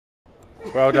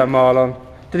Well done, Marlon.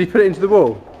 Did he put it into the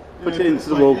wall? Put it into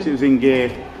the wall because it was in gear.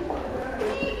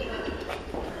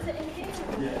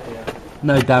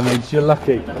 No damage, you're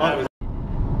lucky. What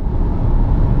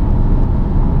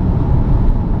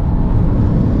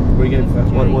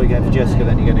are you going for Jessica?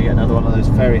 Then you're going to get another one of those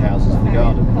fairy houses in the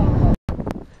garden.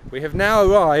 We have now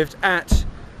arrived at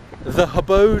the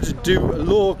Abode du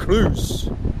L'Cluse.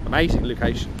 Amazing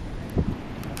location.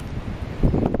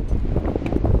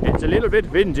 It's a little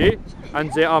bit windy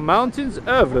and there are mountains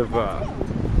everywhere.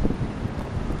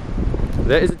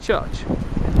 There is a church.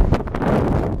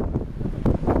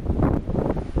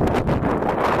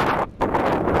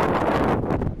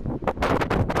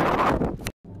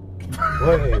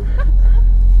 Whoa.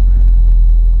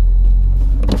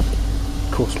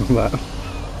 Of course not that.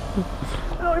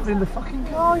 We're not even in the fucking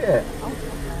car yet.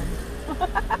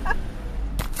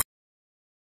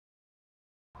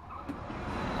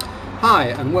 Hi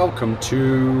and welcome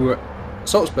to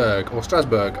Salzburg, or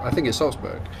Strasbourg. I think it's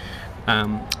Salzburg.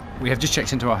 We have just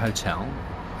checked into our hotel.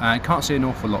 Can't see an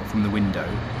awful lot from the window,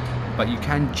 but you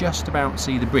can just about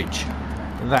see the bridge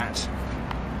that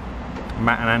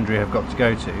Matt and Andrea have got to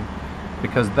go to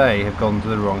because they have gone to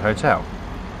the wrong hotel.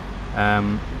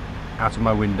 Out of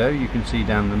my window you can see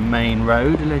down the main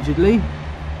road, allegedly.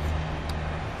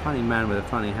 Funny man with a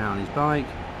funny hat on his bike,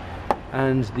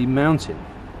 and the mountain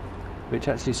which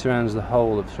actually surrounds the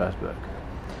whole of Strasbourg.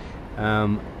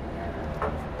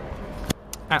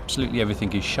 Absolutely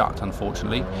everything is shut,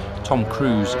 unfortunately. Tom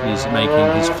Cruise is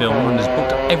making his film and has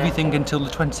booked everything until the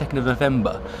 22nd of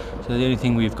November. So the only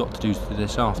thing we've got to do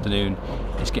this afternoon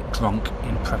is get drunk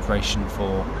in preparation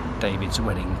for David's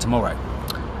wedding tomorrow.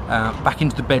 Back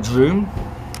into the bedroom.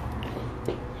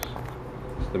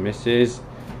 The missus,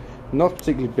 not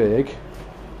particularly big.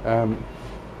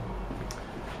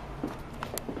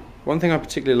 One thing I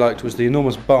particularly liked was the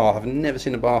enormous bath. I've never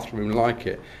seen a bathroom like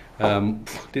it.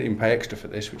 Didn't even pay extra for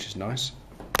this, which is nice.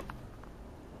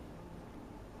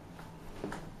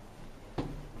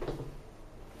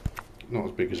 Not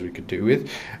as big as we could do with.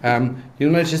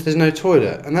 You'll notice there's no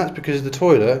toilet, and that's because the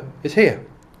toilet is here.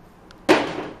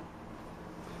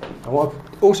 And what I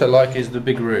also like is the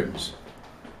big rooms,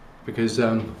 because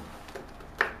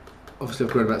obviously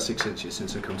I've grown about 6 inches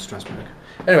since I come to Strasbourg.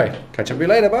 Anyway, catch up with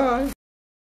you later, bye!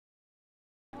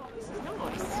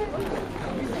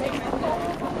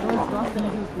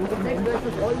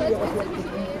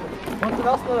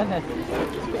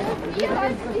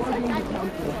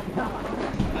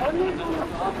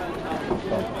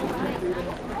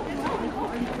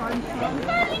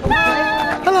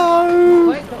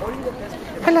 Hello!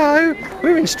 Hello!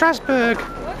 We're in Strasbourg!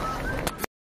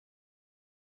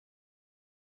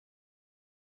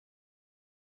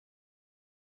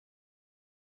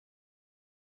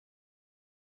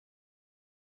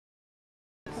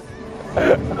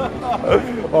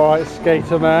 Alright,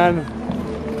 skater man.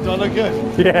 Do I look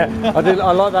good? Yeah,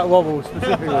 I like that wobble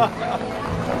specifically.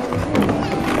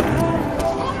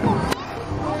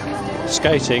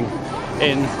 Skating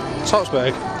in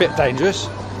Salzburg, bit dangerous.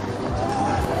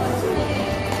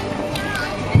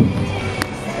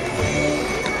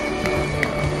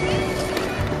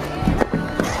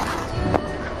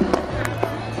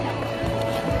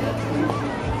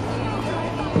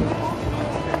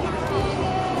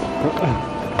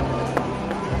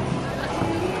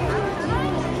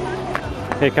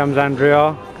 Here comes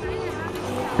Andrea.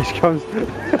 Here comes.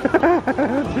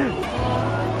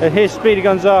 And here's Speedy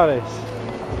Gonzales.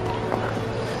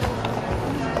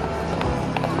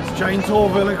 It's Jane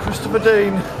Torville and Christopher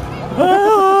Dean.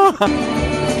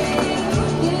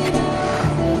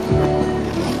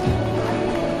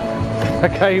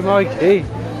 Okay, Mikey.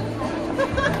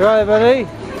 Right, buddy.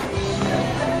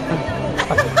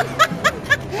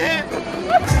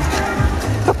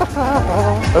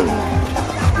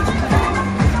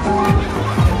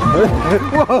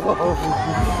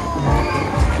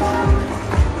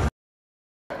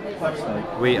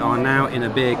 We are now in a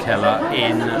beer keller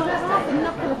in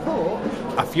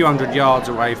a few hundred yards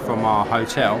away from our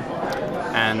hotel,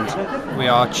 and we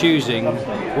are choosing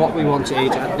what we want to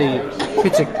eat at the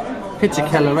Pizza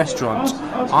Keller restaurant.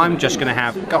 I'm just going to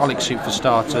have garlic soup for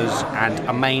starters and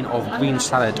a main of green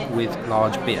salad with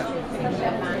large beer.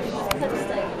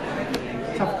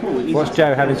 What's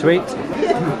Joe having to eat?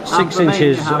 6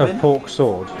 inches of pork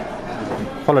sword,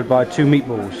 followed by 2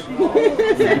 meatballs.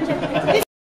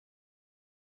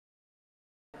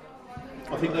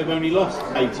 I think they've only lost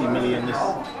 80 million this.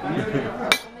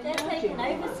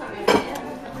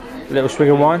 A little swig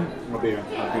of wine.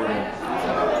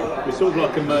 It's sort of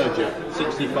like a merger,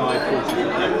 65,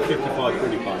 55,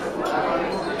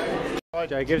 45.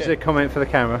 Joe, give us a comment for the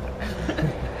camera.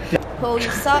 Paul,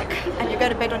 you suck, and you go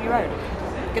to bed on your own.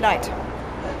 Good night.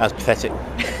 That's pathetic.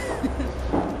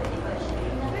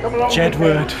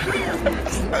 Jedward.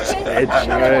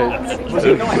 Was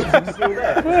it nice? Still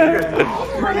there?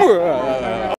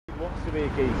 Wants to be a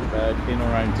geezer bird in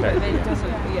her own territory. It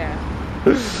doesn't, yeah.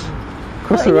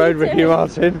 Across the road, Ricky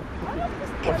Martin.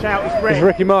 Watch out, it's red. It's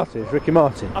Ricky Martin. It's Ricky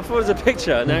Martin. I thought it was a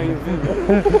picture. Now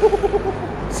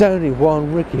It's only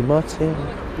one Ricky Martin.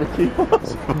 Ricky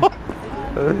Martin.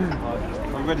 Are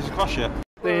you ready to crush it?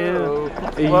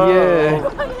 Yeah, yeah.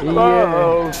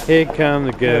 Here come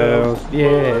the girls.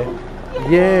 Yeah,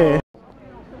 yeah.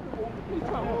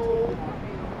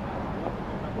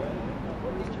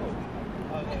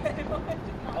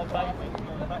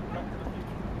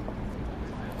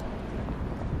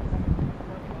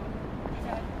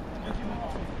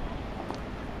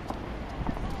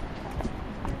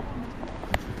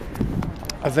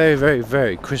 A very, very,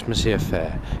 very Christmassy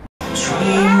affair.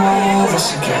 Dream of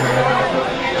us again.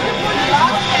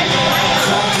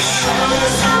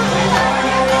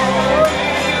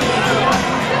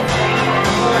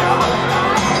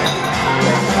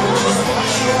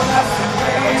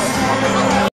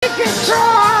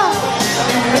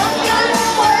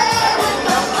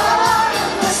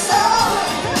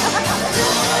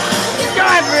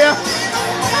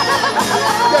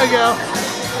 Go, girl.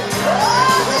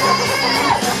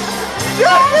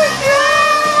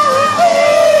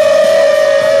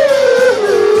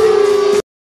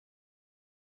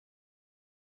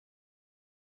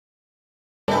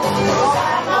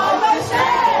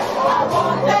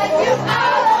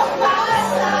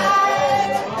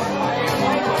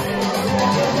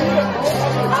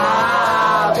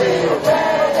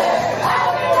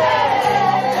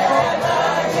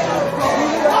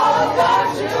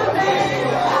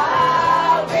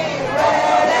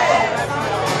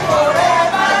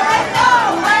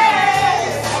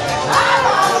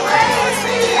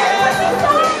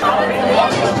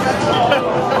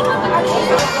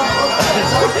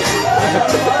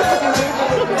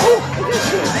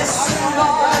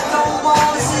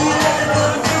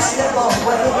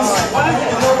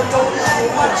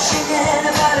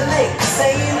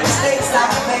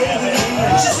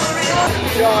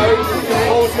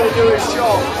 Paul's going to do his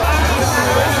job.